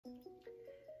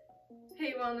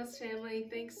Hey Wellness family,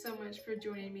 thanks so much for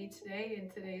joining me today in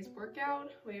today's workout.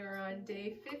 We are on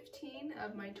day 15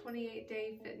 of my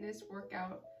 28-day fitness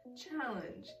workout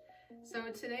challenge. So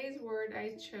today's word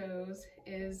I chose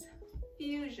is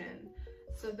fusion.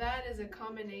 So that is a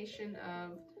combination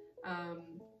of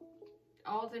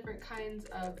all different kinds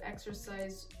of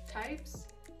exercise types.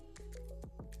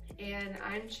 And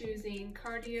I'm choosing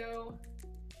cardio,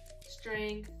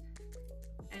 strength,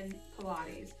 and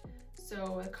Pilates.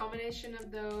 So a combination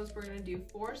of those, we're gonna do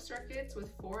 4 circuits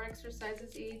with 4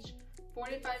 exercises each,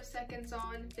 45 seconds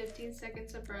on, 15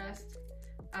 seconds of rest.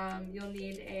 You'll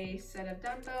need a set of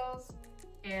dumbbells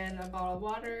and a bottle of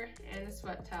water and a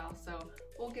sweat towel. So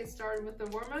we'll get started with the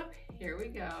warm-up. Here we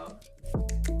go.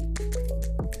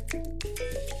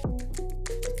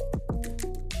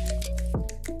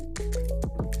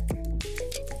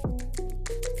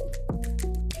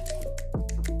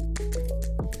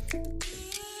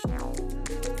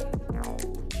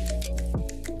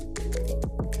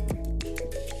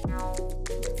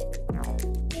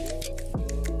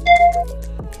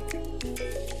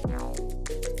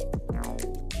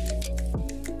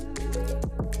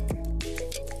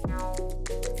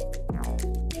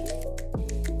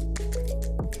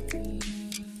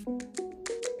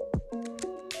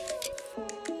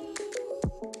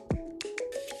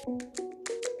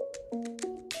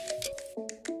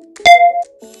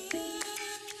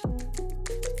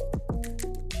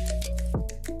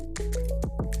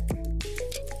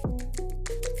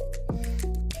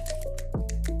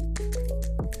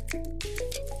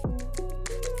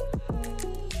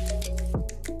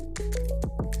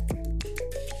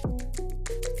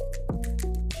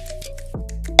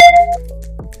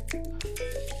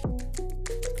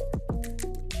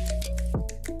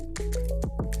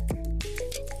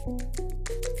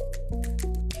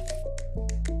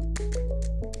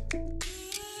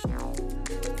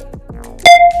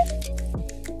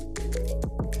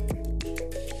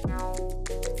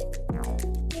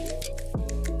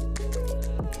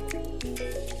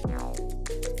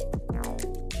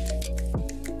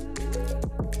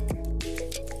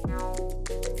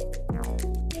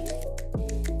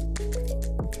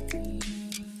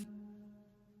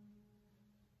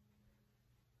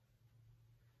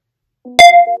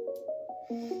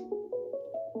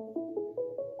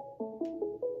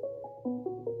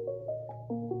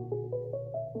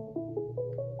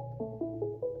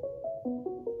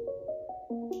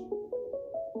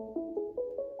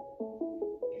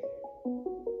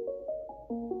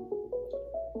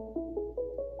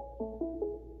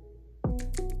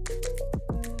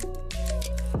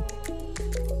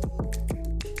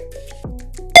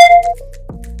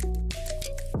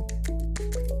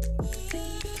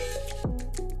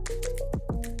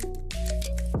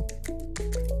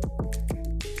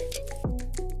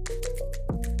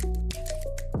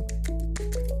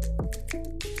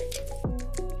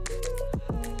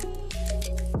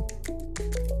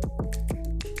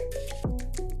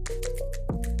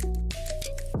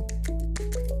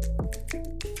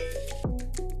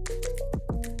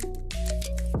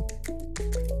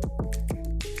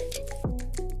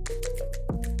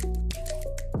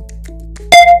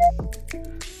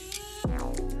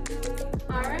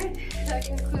 That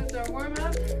concludes our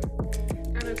warm-up.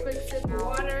 Have a quick sip of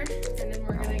water, and then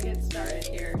we're gonna get started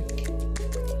here.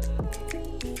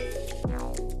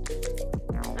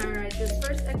 All right, this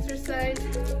first exercise,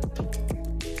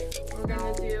 we're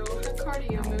gonna do a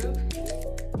cardio move.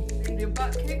 We're gonna do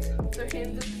butt kicks with our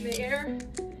hands up in the air, and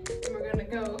we're gonna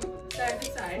go side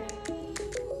to side.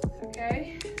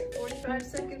 Okay, 45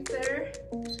 seconds there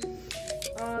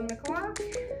on the clock.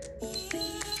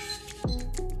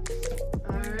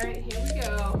 All right, here we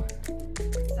go,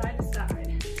 side to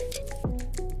side.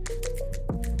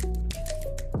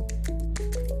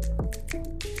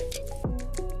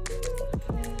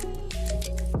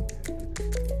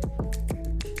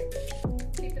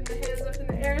 Keeping the hands up in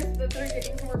the air so that they're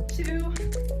getting work too.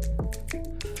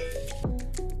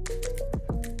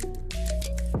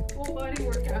 Full body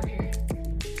workout here.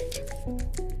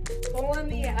 Pulling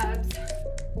the abs.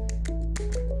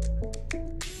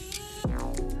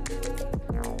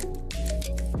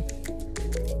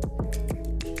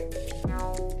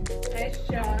 Nice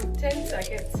job. 10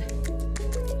 seconds.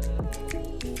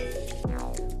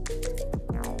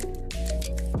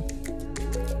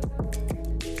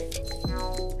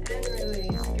 And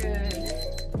release. Good.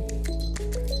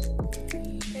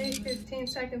 Okay, 15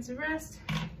 seconds of rest.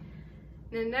 And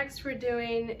then next we're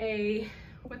doing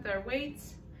with our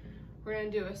weights, we're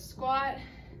gonna do a squat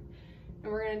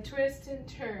and we're gonna twist and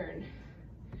turn.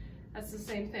 That's the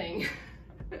same thing.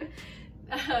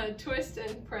 Twist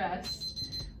and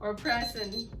press, or press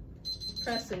and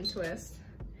press and twist.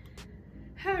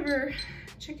 However,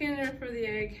 chicken or for the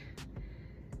egg,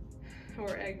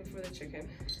 or egg before the chicken.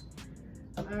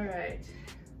 All right,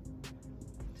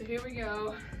 so here we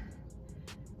go.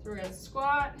 So we're gonna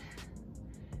squat,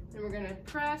 and we're gonna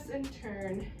press and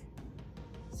turn.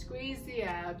 Squeeze the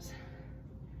abs.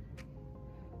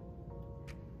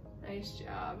 Nice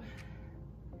job.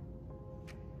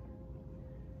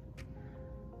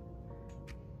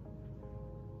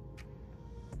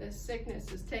 This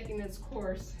sickness is taking its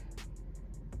course.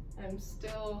 I'm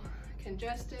still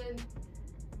congested.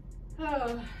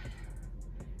 Oh,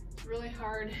 it's really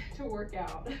hard to work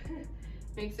out.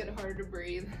 Makes it harder to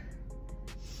breathe.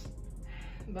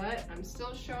 But I'm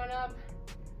still showing up.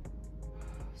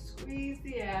 Squeeze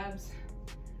the abs.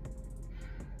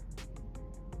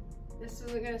 This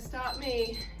isn't gonna stop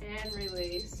me. And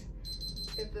release.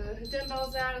 Get the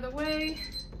dumbbells out of the way.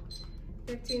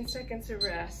 15 seconds of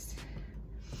rest.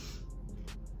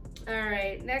 All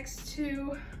right, next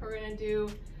two, we're gonna do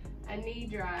a knee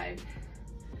drive.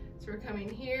 So we're coming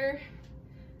here.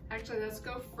 Actually, let's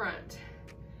go front.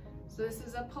 So this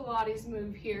is a Pilates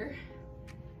move here,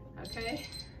 okay?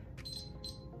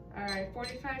 All right,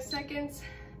 45 seconds.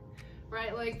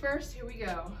 Right leg first, here we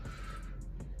go.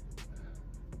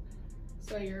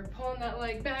 So you're pulling that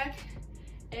leg back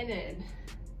and in.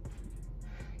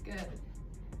 Good.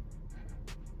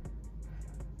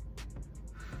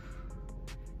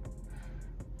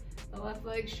 The left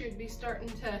leg should be starting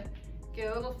to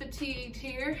get a little fatigued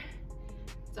here.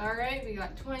 It's all right, we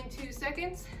got 22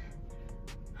 seconds.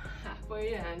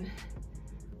 Halfway done.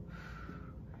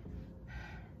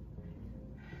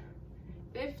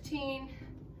 15.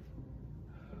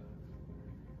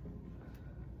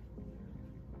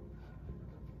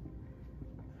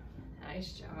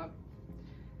 Nice job.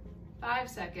 5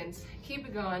 seconds, keep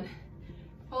it going.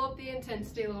 Pull up the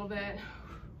intensity a little bit.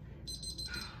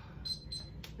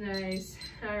 Nice.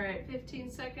 All right, 15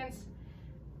 seconds.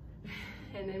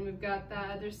 And then we've got the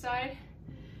other side.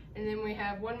 And then we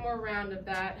have one more round of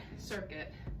that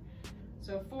circuit.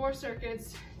 So 4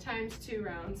 circuits times 2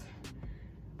 rounds.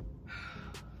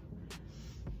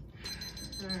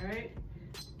 All right.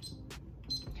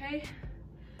 Okay.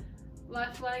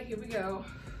 Left leg, here we go.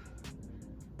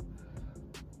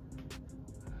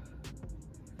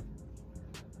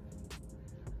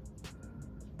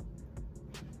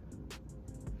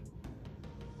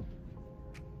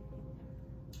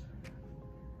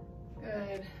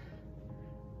 Good.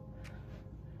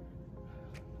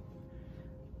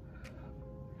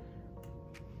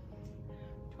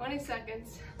 Twenty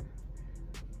seconds.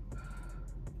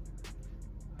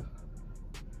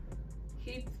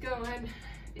 Keep going.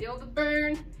 Feel the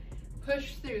burn.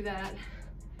 Push through that.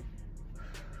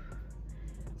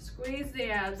 Squeeze the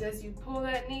abs as you pull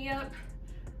that knee up.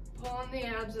 Pull on the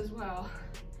abs as well.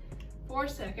 4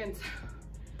 seconds.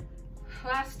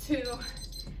 Last 2.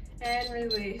 And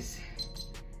release.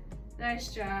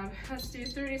 Nice job. Let's do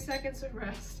 30 seconds of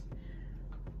rest.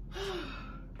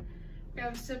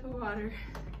 Grab a sip of water.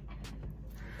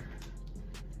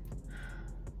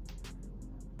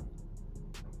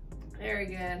 Very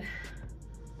good.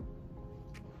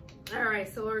 All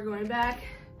right, so we're going back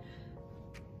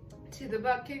to the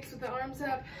butt kicks with the arms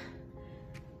up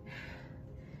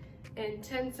in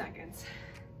 10 seconds.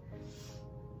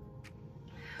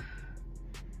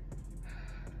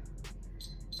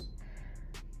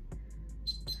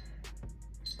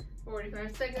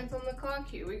 45 seconds on the clock,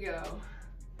 here we go.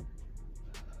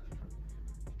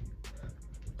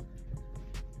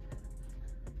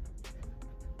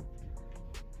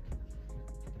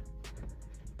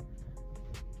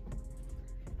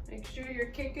 Make sure you're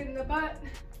kicking the butt.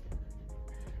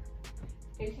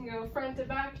 You can go front to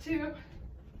back too.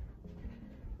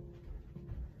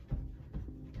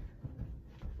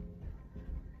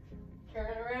 Turn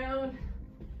around.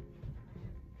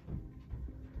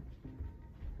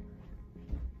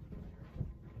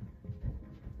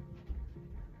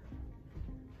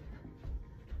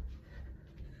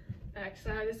 Back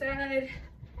side to side.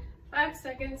 5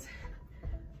 seconds.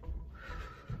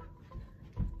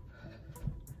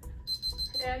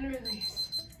 And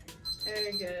release.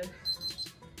 Very good.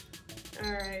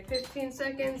 All right, 15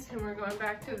 seconds, and we're going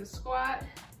back to the squat.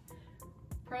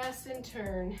 Press and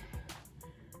turn.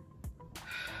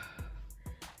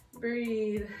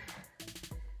 Breathe.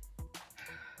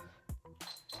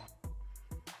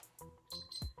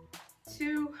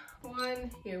 2,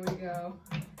 1, here we go.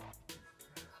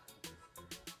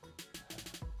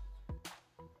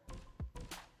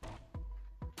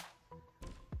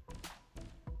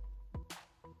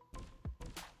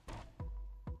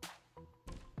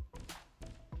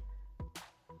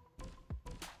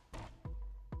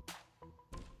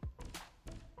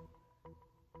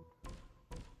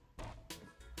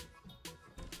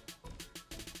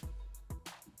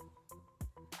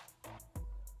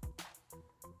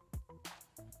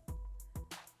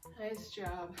 Nice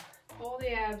job. Pull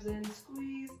the abs in,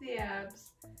 squeeze the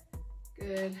abs.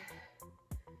 Good.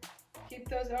 Keep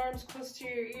those arms close to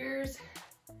your ears.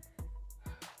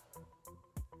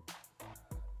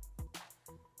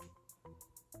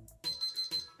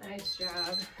 Nice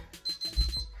job.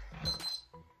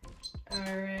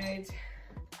 All right.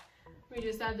 We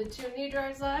just have the 2 knee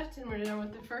dries left and we're done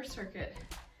with the first circuit.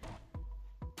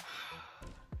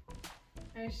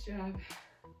 Nice job.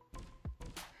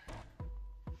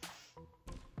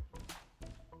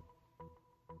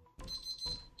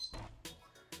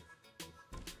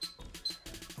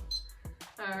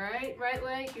 All right, right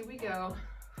leg, here we go.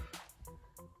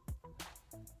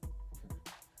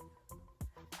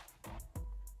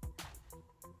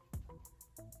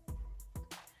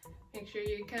 Make sure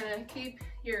you kind of keep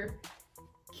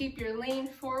your lean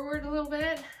forward a little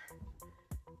bit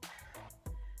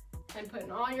and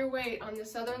putting all your weight on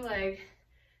this other leg,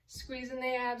 squeezing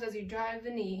the abs as you drive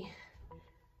the knee.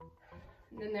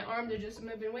 And then the arms are just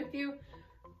moving with you.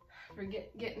 We're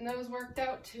getting those worked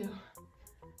out too.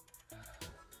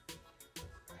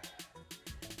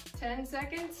 10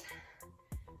 seconds.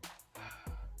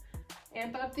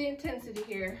 Amp up the intensity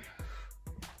here.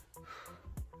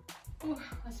 Ooh,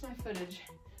 that's my footage.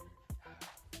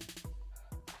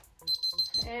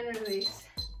 And release.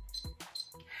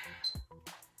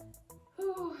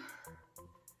 Ooh.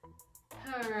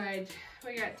 All right,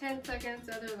 we got 10 seconds,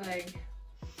 other leg.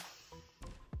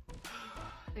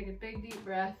 Take a big deep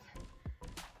breath.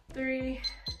 3,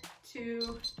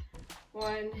 2,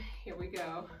 1, here we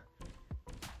go.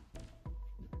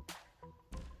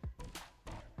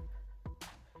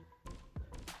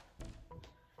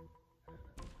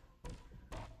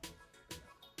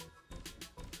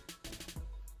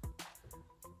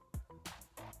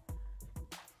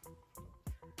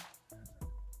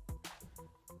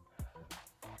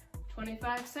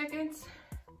 Five seconds.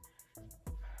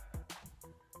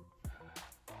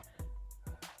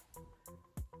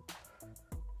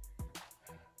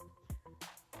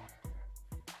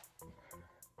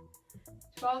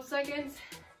 Twelve seconds.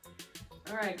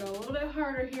 All right, go a little bit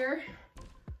harder here.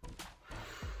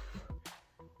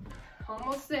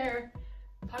 Almost there.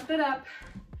 Pump it up.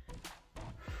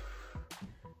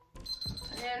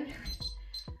 And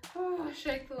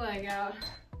shake the leg out.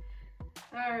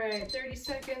 All right, 30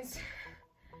 seconds.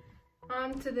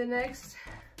 On to the next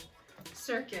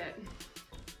circuit.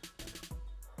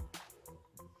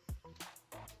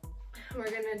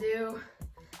 We're gonna do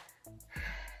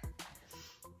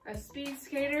a speed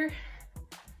skater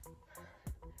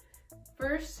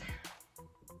first,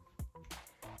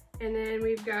 and then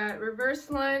we've got reverse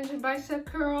lunge and bicep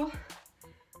curl,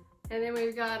 and then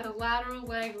we've got a lateral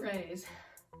leg raise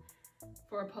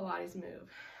for a Pilates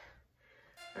move.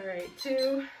 All right,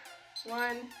 2,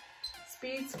 1,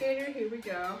 speed skater, here we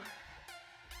go.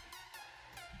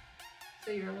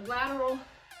 So you're lateral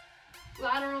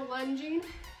lunging.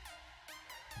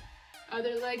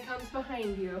 Other leg comes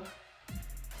behind you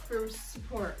for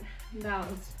support and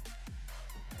balance.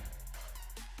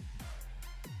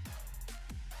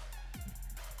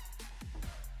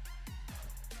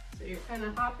 So you're kind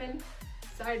of hopping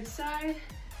side to side.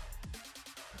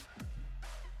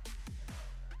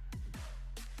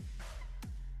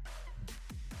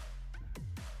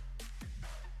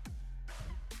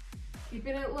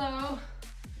 Keeping it low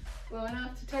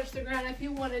enough to touch the ground if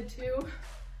you wanted to.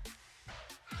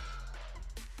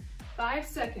 5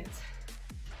 seconds.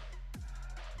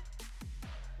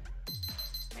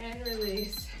 And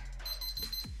release.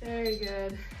 Very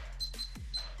good.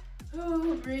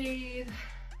 Oh, breathe.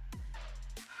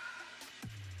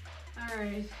 All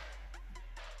right.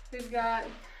 We've got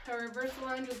a reverse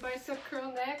lunge with bicep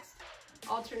curl next,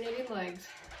 alternating legs.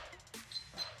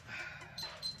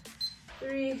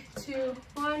 3, 2,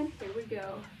 1, here we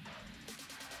go.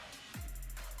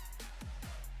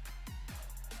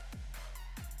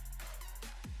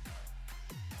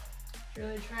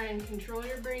 Really try and control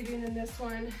your breathing in this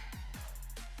one.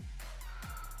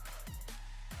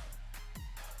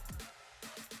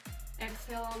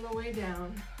 Exhale on the way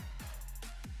down.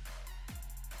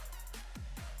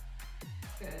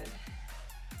 Good.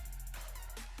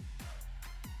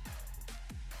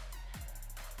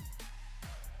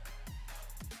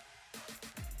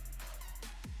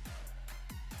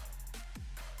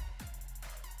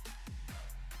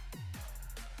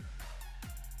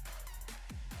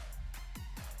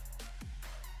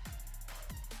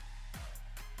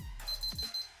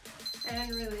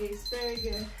 And release, very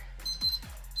good.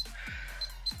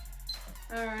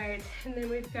 All right, and then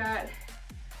we've got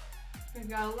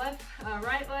a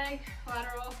right leg,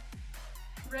 lateral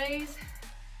raise.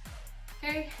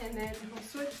 Okay, and then we'll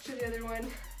switch to the other one.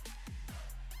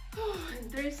 In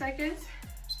 3 seconds.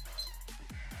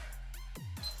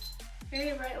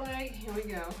 Okay, right leg, here we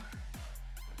go.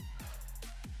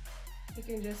 You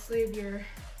can just leave your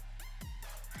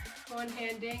one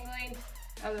hand dangling,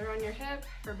 other on your hip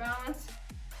for balance.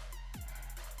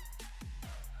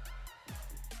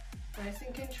 Nice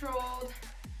and controlled,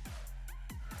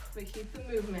 but keep the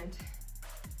movement.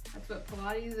 That's what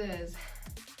Pilates is.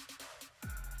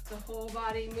 It's a whole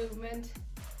body movement,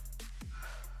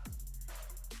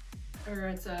 or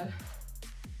it's a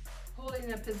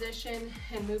holding a position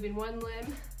and moving one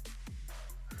limb.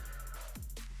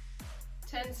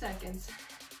 10 seconds.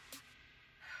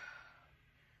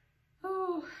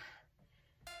 Oh,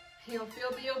 you'll feel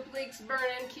the obliques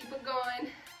burning. Keep it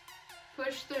going.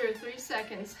 Push through. 3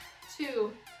 seconds.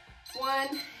 2, 1.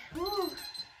 Woo.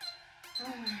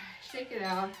 Shake it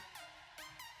out.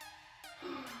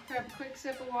 Grab a quick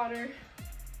sip of water.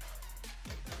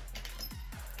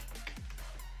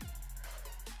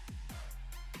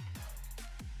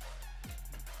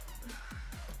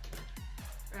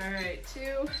 All right,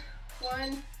 2,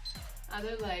 1,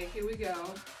 other leg, here we go.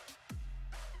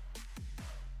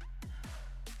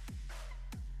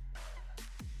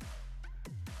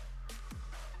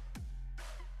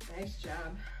 Nice job.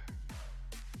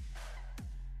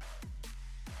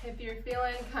 If you're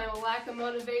feeling kind of lack of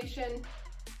motivation,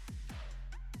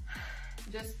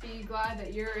 just be glad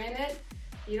that you're in it.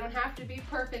 You don't have to be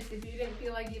perfect if you didn't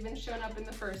feel like even showing up in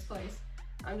the first place.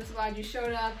 I'm just glad you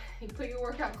showed up, you put your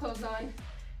workout clothes on,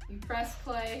 you press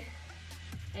play,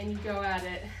 and you go at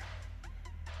it.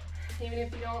 Even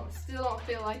if you still don't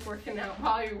feel like working out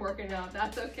while you're working out,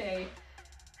 that's okay.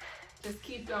 Just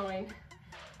keep going.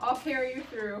 I'll carry you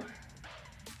through.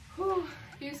 Whew,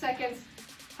 few seconds,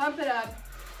 pump it up.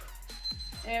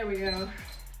 There we go.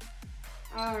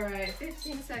 All right,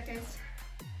 15 seconds.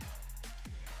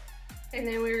 And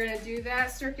then we're gonna do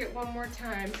that circuit one more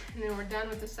time, and then we're done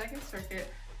with the second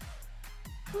circuit.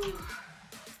 Whew.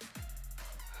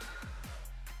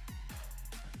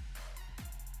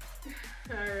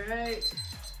 All right,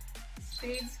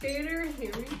 speed skater,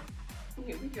 here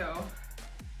we go.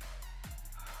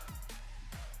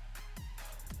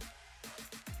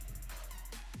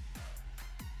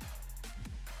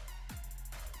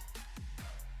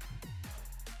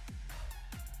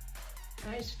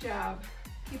 Nice job.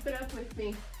 Keep it up with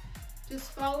me.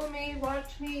 Just follow me,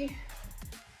 watch me.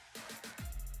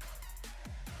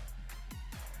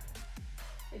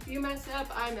 If you mess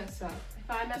up, I mess up. If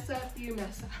I mess up, you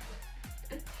mess up.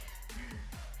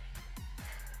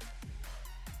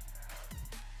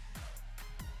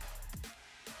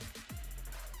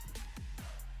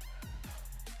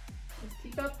 Just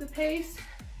keep up the pace.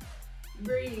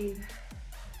 Breathe.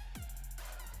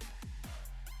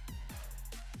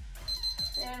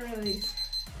 And release.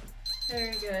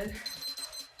 Very good.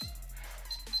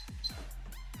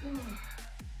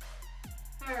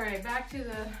 All right, back to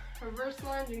the reverse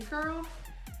lunge and curl.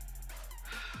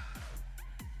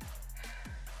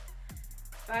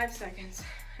 5 seconds.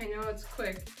 I know it's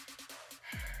quick.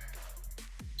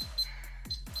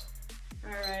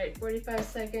 All right, 45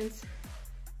 seconds.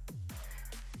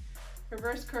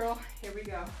 Reverse curl, here we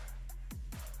go.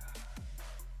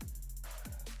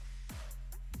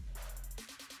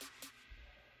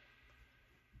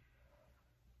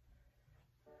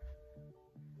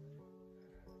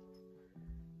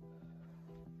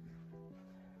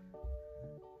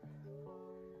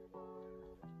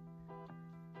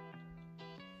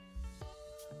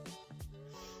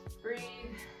 Breathe.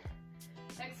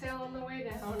 Exhale on the way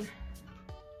down.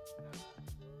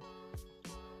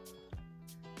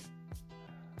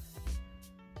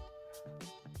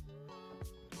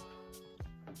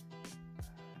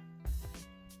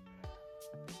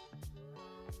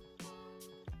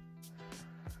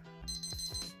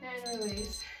 And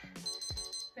release.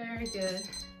 Very good.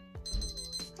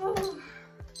 Oh.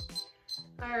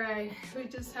 All right, we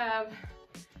just have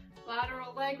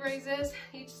lateral leg raises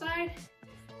each side.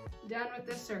 Done with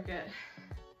this circuit.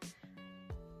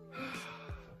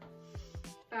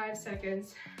 5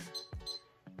 seconds.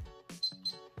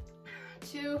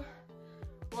 2,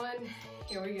 1,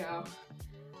 here we go.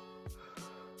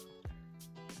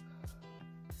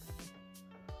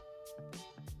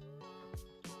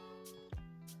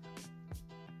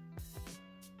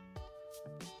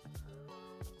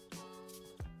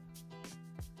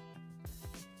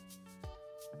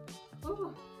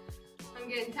 Ooh, I'm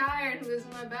getting tired,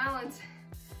 losing my balance.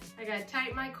 I gotta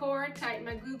tighten my core, tighten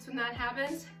my glutes when that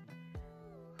happens.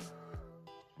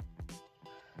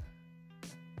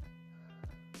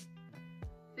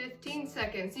 "15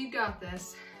 seconds, you got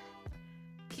this.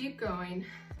 Keep going.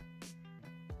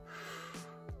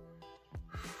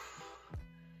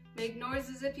 Make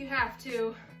noises if you have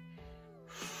to.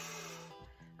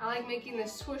 I like making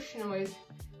this swoosh noise.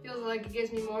 Feels like it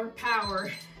gives me more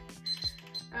power.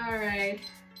 All right.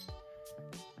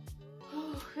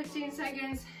 15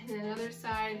 seconds, and then other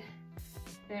side.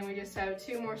 Then we just have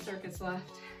 2 more circuits left.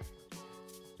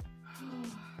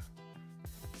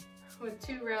 With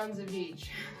 2 rounds of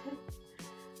each.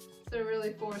 So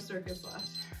really 4 circuits left.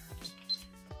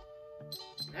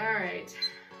 All right,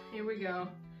 here we go.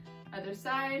 Other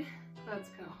side, let's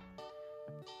go.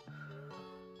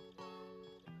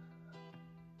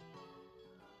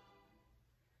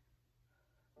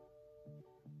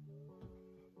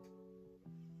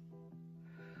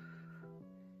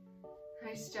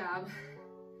 Nice job.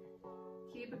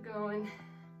 Keep it going.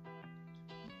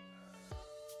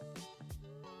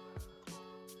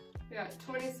 We got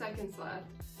 20 seconds left.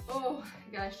 Oh,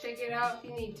 you gotta shake it out if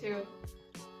you need to.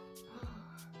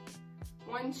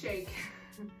 1 shake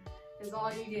is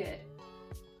all you get.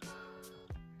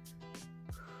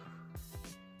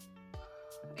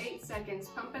 8 seconds,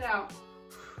 pump it out.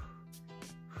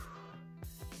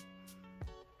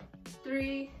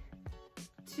 3,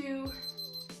 2,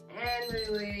 and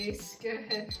release.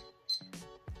 Good.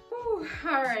 Whew.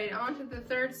 All right, on to the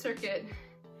 3rd circuit.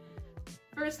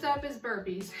 First up is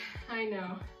burpees. I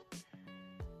know.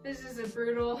 This is a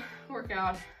brutal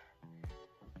workout.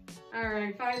 All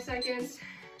right, 5 seconds.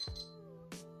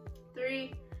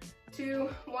 3, 2,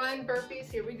 1,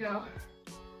 burpees, here we go.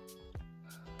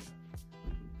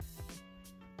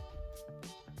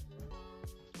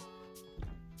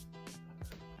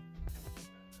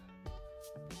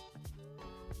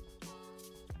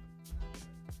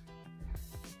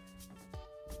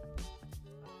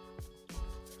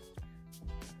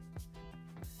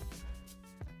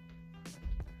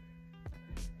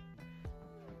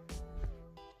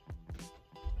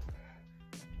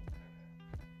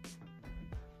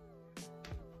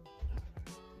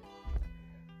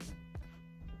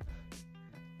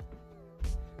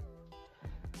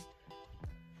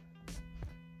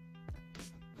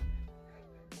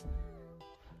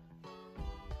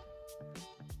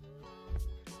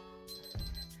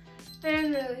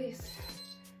 And release.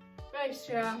 Nice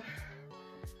job.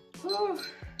 Whew.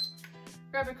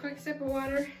 Grab a quick sip of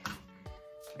water.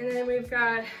 And then we've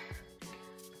got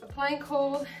a plank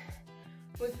hold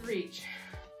with reach.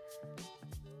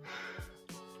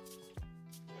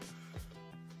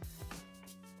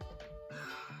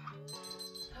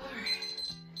 All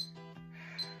right.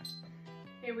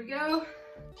 Here we go.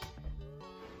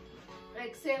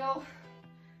 Exhale.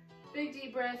 Big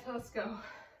deep breath. Let's go.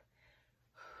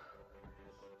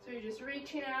 So you're just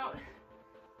reaching out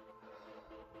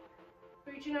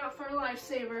for a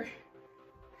lifesaver.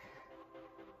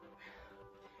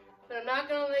 But I'm not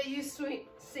gonna let you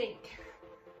sink.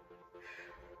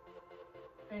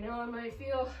 I know it might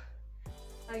feel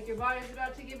like your body's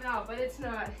about to give out, but it's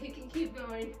not. It can keep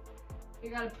going.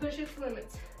 You gotta push its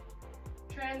limits.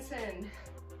 Transcend.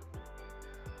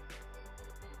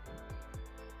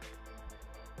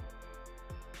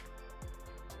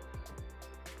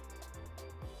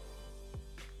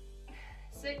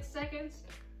 Six seconds.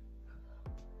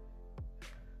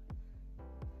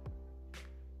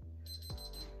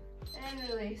 And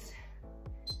release.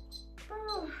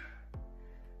 Oh,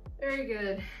 very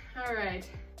good. All right.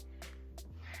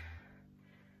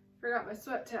 Forgot my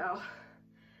sweat towel.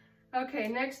 Okay,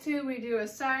 next two, we do a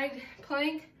side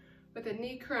plank with a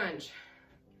knee crunch.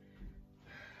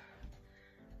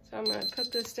 So I'm gonna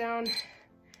put this down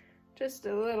just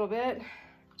a little bit.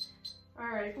 All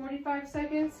right, 45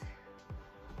 seconds.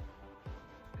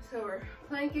 So we're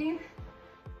planking.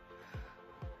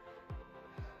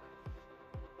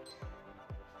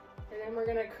 And then we're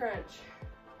gonna crunch.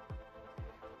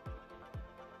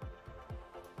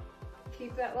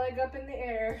 Keep that leg up in the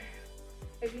air.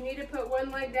 If you need to put one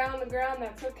leg down on the ground,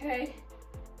 that's okay.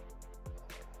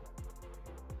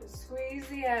 Just squeeze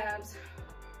the abs.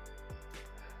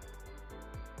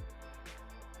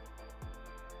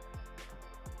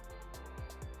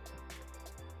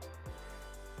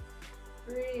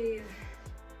 Breathe.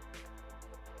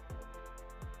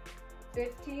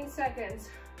 15 seconds.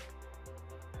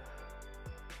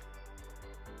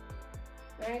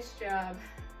 Nice job.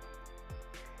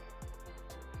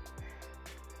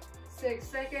 6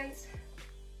 seconds.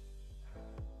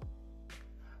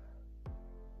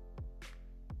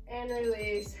 And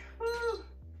release. Woo.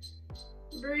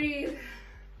 Breathe.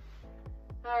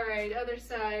 All right, other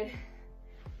side.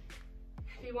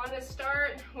 If you want to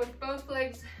start with both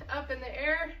legs up in the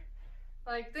air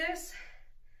like this,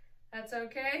 that's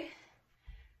okay.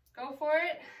 Go for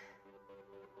it.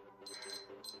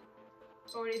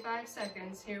 45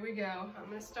 seconds. Here we go. I'm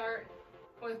gonna start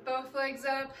with both legs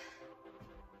up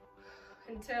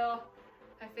until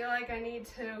I feel like I need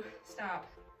to stop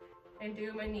and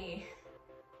do my knee.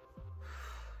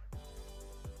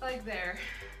 Like there.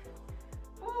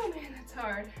 Oh man, that's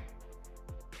hard.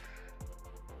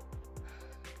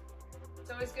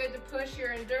 It's always good to push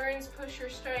your endurance, push your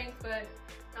strength, but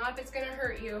not if it's gonna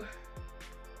hurt you.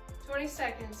 20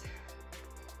 seconds.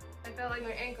 I felt like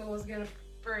my ankle was gonna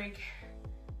break.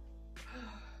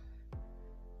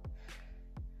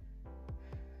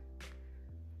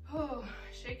 Oh,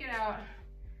 shake it out.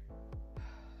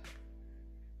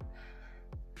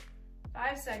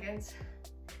 5 seconds.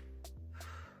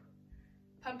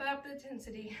 Pump up the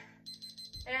intensity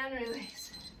and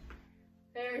release.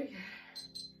 Very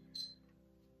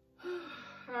good.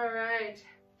 All right,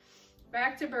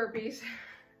 back to burpees.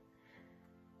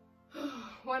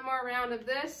 One more round of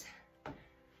this.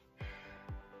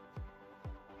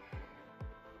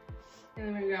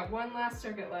 And then we've got one last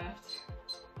circuit left.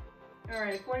 All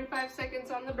right, 45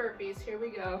 seconds on the burpees. Here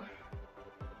we go.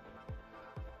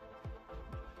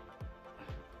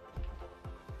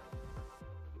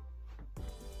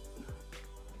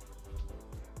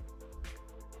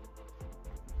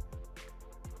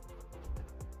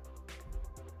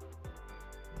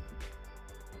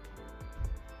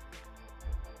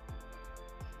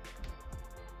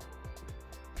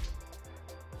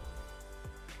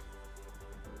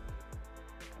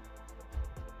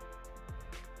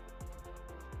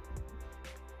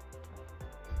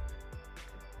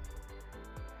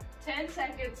 Ten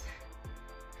seconds.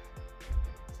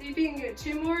 See if you can get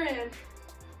 2 more in.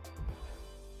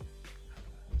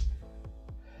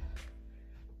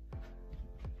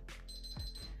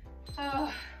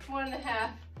 Oh, 1.5.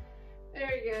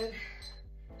 Very good.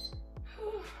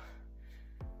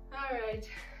 All right.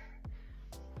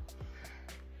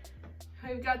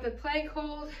 We've got the plank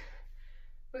hold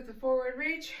with the forward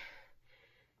reach.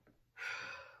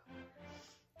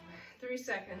 3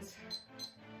 seconds.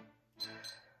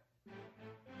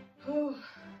 Whew.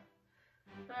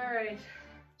 All right,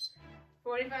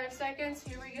 45 seconds,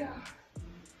 here we go.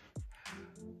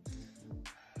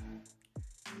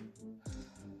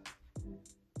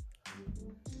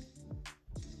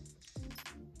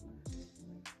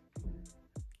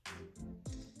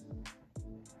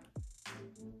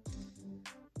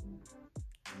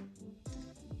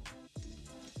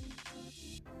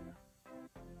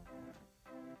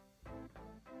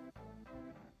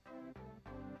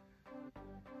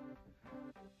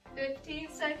 Fifteen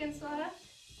seconds left.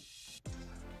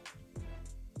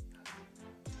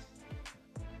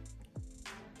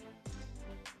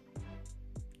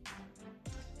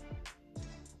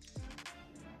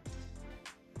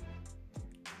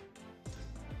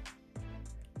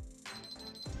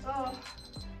 Oh.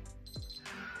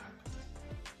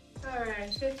 All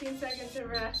right, 15 seconds of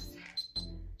rest.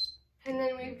 And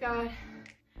then we've got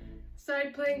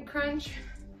side plank crunch,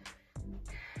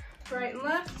 right and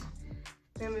left.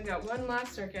 And we've got one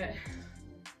last circuit.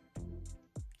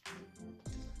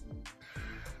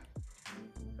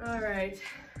 All right.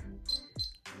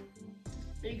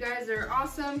 You guys are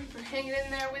awesome for hanging in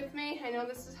there with me. I know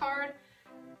this is hard.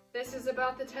 This is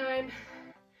about the time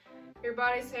your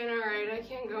body's saying, all right, I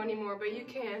can't go anymore, but you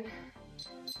can.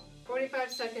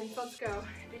 45 seconds, let's go.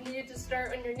 If you needed to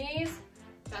start on your knees,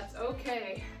 that's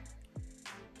okay.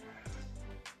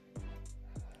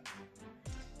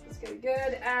 Let's get a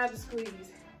good ab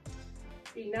squeeze.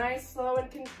 Be nice, slow, and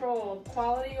controlled.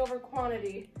 Quality over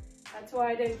quantity. That's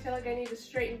why I didn't feel like I needed to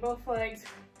straighten both legs.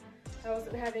 I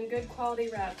wasn't having good quality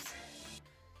reps.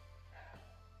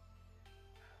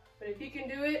 But if you can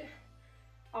do it,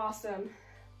 awesome.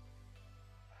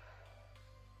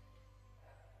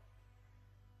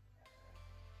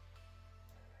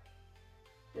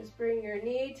 Just bring your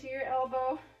knee to your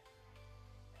elbow.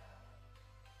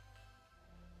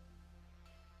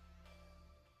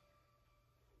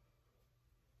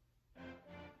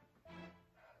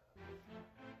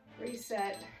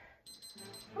 Reset.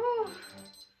 Oh,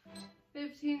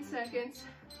 15 seconds.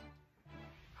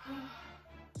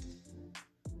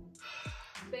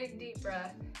 Big deep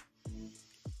breath.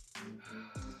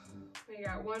 We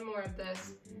got one more of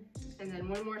this and then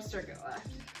one more circuit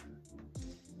left.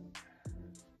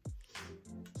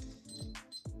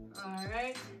 All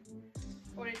right,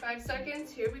 45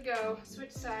 seconds, here we go.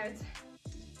 Switch sides.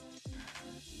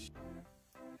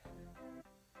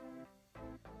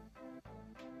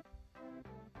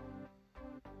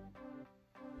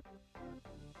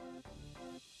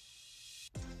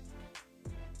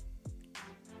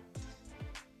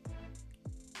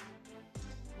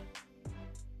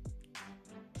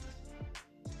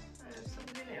 I have some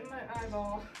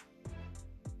eyeball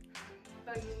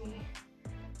bugging me.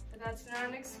 But that's not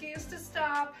an excuse to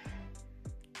stop.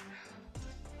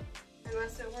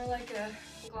 Unless it were like a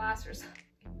glass or something.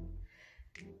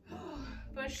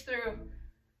 Push through.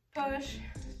 Push.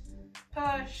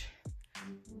 Push.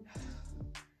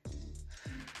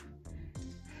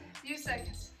 Few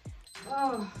seconds.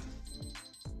 Oh.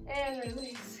 And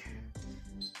release.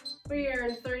 We are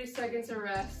in 30 seconds of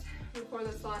rest before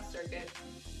this last circuit.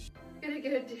 Get a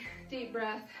good deep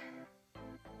breath.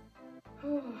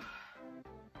 Oh,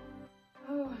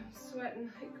 I'm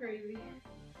sweating like crazy.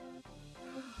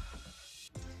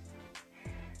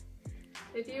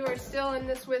 If you are still in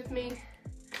this with me,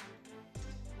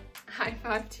 high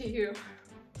five to you.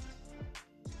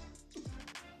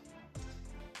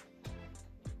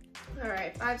 All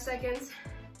right, 5 seconds,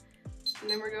 and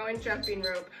then we're going jumping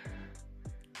rope.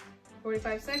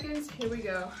 45 seconds, here we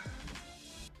go.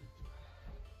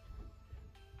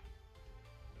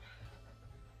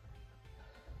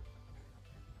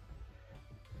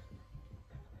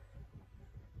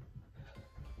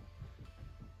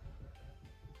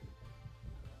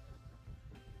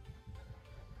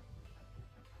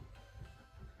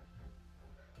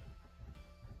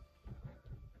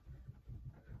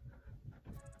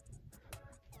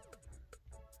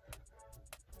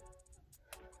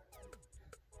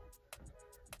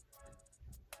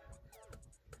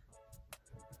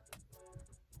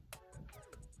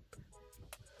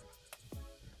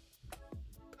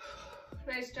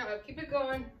 Nice job, keep it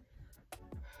going.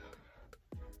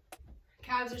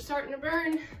 Calves are starting to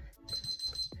burn.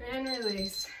 And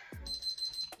release.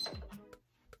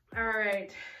 All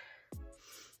right.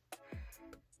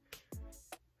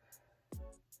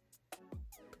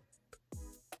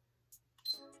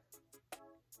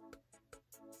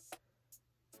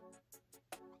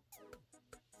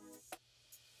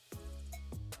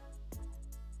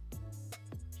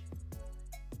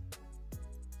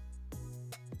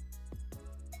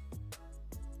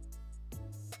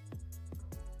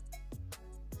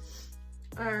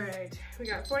 All right, we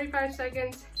got 45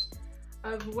 seconds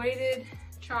of weighted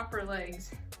chopper legs.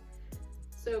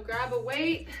 So grab a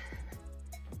weight.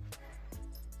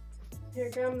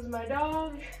 Here comes my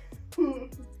dog.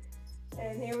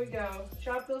 And here we go,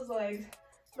 chop those legs.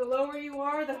 The lower you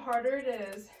are, the harder it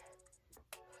is.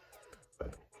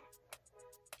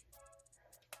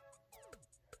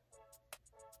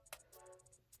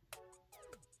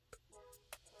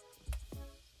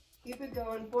 Keep it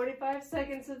going, 45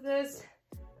 seconds of this.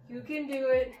 You can do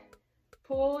it.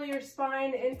 Pull your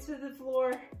spine into the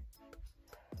floor.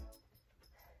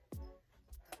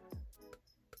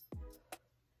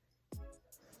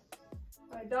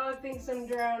 My dog thinks I'm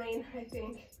drowning, I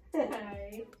think.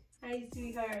 Hi,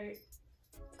 sweetheart.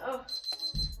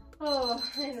 Oh,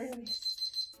 and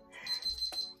release.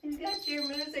 You got your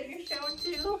moves that you're showing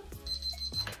too?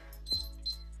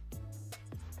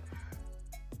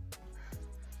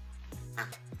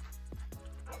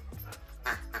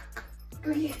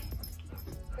 Okay.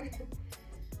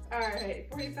 All right,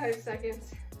 45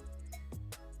 seconds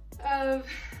of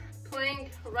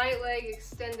plank, right leg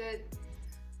extended.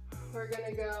 We're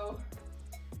gonna go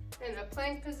in a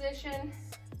plank position.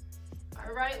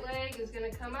 Our right leg is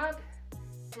gonna come up,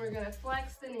 and we're gonna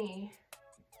flex the knee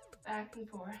back and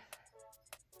forth.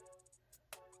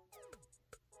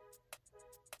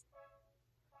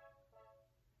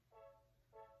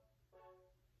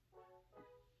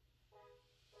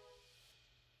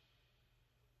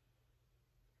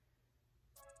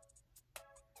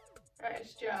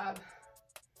 Nice job.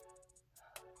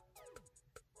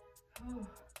 Oh.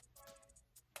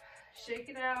 Shake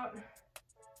it out.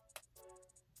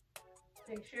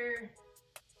 Make sure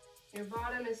your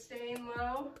bottom is staying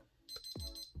low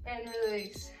and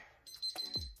release.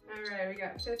 All right, we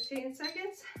got 15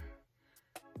 seconds.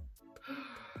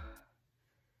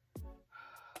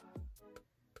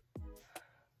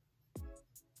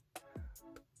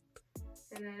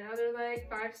 And then other leg,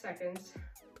 5 seconds.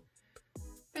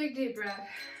 Big deep breath,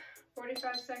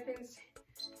 45 seconds,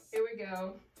 here we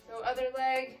go. So other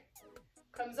leg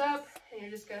comes up and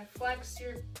you're just gonna flex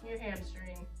your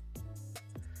hamstring.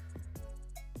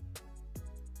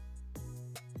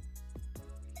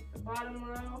 Keep the bottom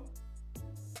low,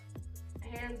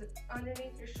 hands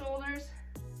underneath your shoulders.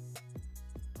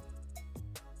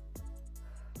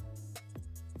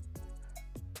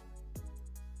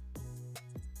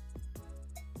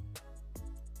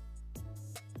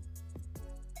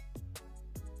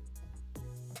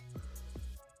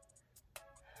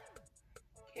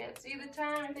 Can't see the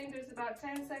time. I think there's about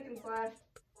 10 seconds left.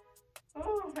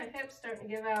 Oh, my hip's starting to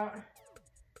give out.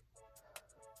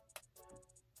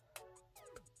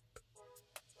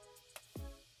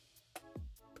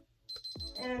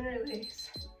 and release.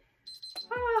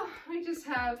 Oh, we just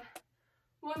have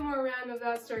one more round of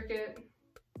that circuit.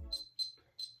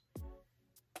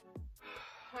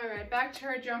 All right, back to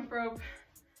our jump rope.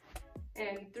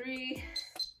 And 3,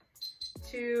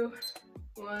 2,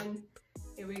 1,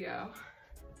 here we go.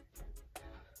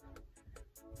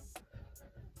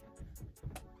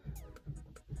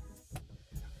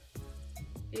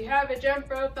 If you have a jump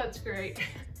rope, that's great.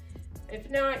 If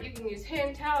not, you can use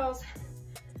hand towels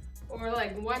or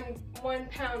like one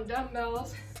pound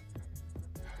dumbbells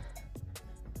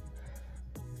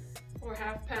or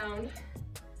half pound.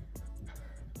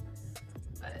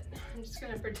 But I'm just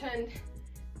gonna pretend,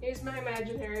 use my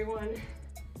imaginary one.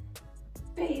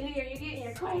 Bailey, are you getting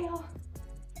your quail?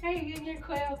 Are you getting your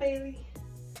quail, Bailey?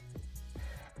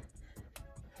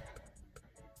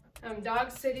 I'm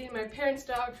dog sitting my parents'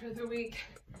 dog for the week,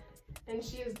 and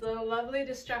she is the lovely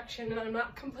distraction, and I'm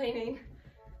not complaining.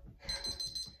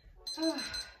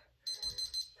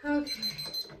 Okay,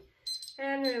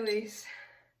 and release.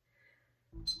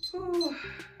 Ooh.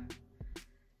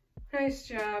 Nice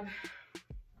job.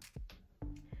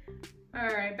 All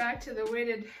right, back to the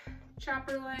weighted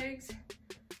chopper legs.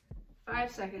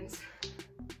 5 seconds.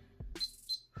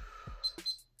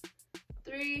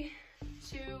 3,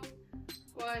 2,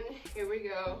 1, here we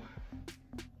go.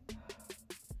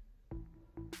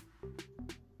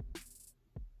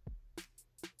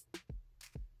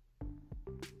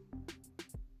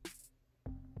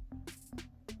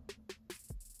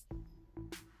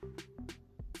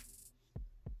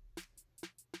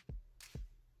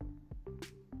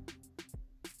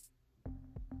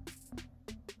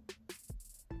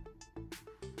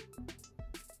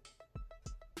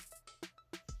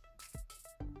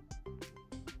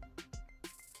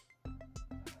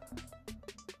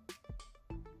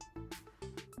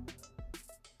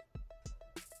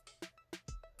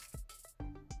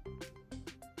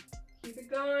 Keep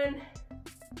it going.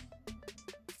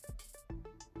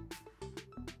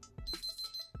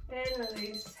 And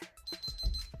release.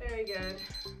 Very good.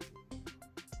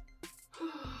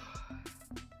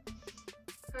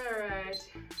 All right.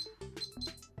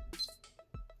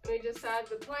 We just add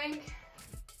the plank.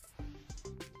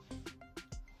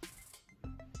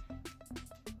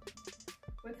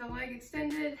 With the leg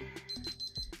extended,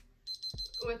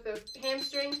 with the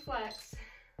hamstring flex.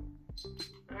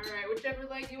 All right, whichever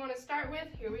leg you want to start with,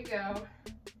 here we go.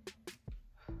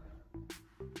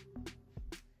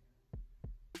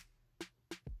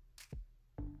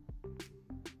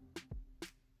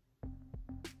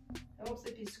 Helps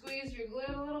if you squeeze your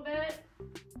glute a little bit.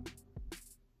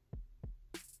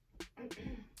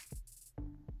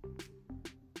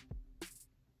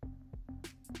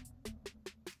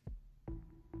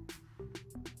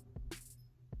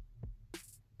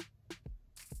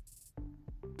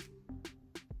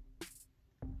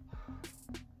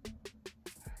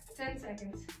 Ten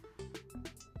seconds.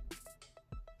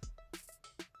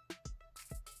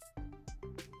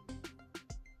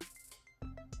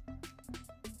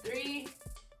 3,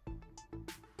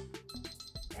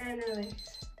 and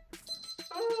release.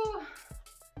 Oh,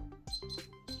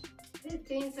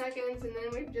 15 seconds, and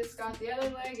then we've just got the other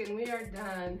leg and we are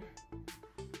done.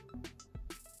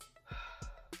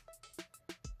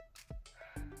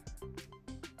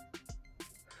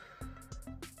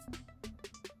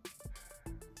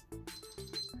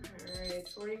 All right,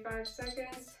 45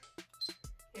 seconds.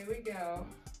 Here we go.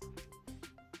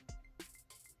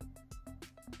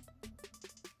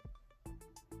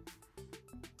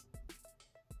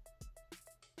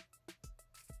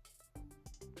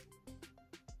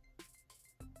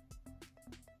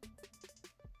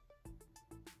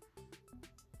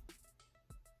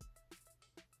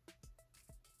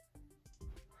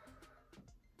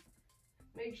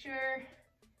 Make sure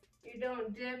you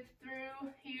don't dip through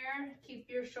here. Keep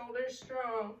your shoulders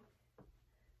strong.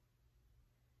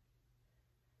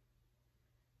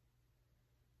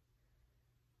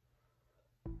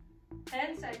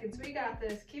 Ten seconds, we got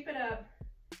this. Keep it up.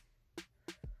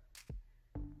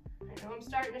 I know I'm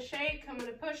starting to shake. I'm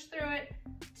gonna push through it.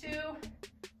 2,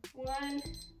 1,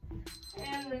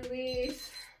 and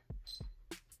release.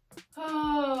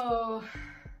 Oh.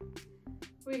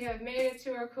 We have made it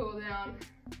to our cool down.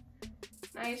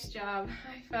 Nice job.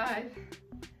 High five.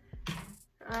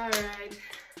 All right.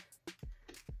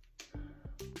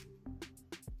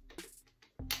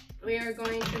 We are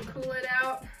going to cool it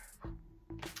out.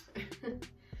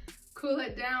 Cool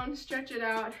it down, stretch it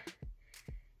out,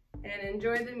 and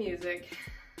enjoy the music.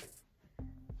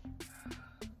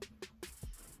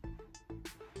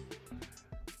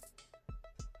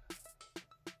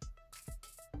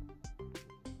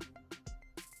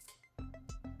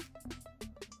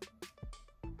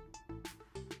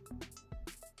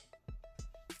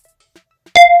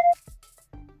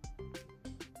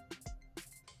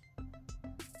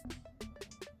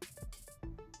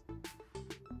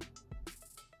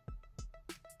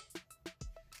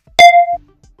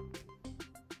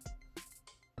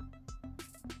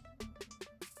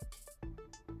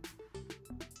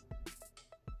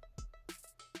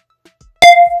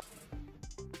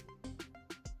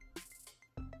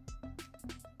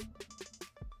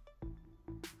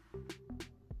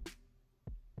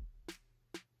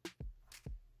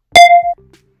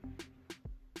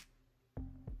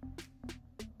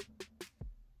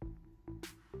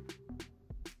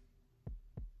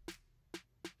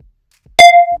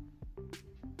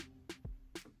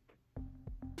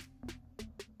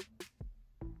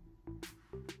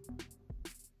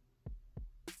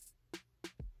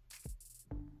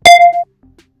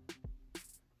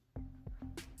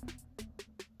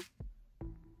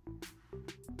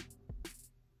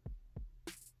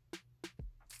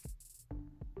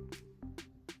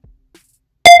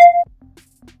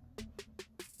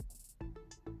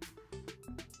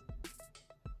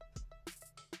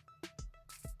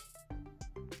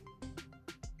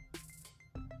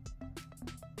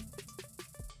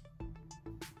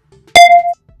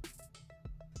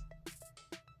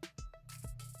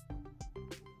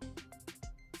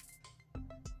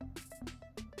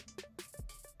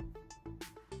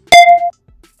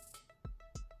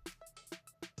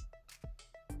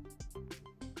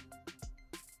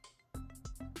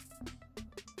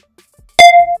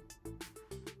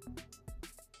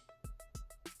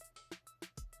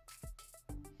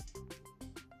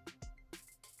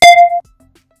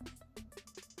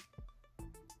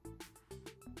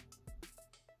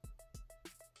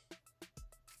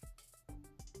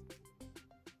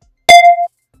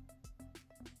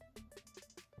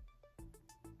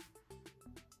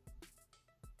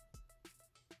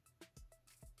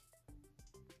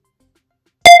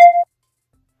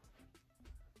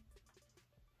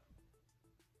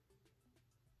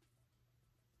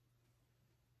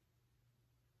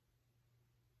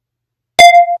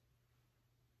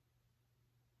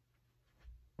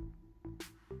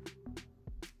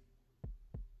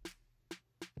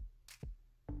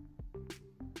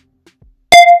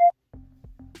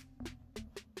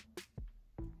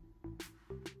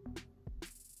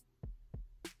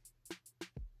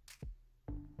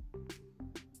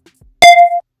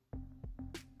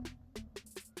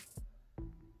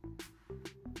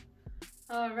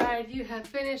 right, you have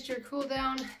finished your cool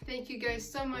down. Thank you guys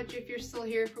so much if you're still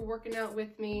here for working out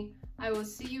with me. I will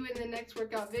see you in the next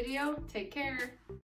workout video. Take care.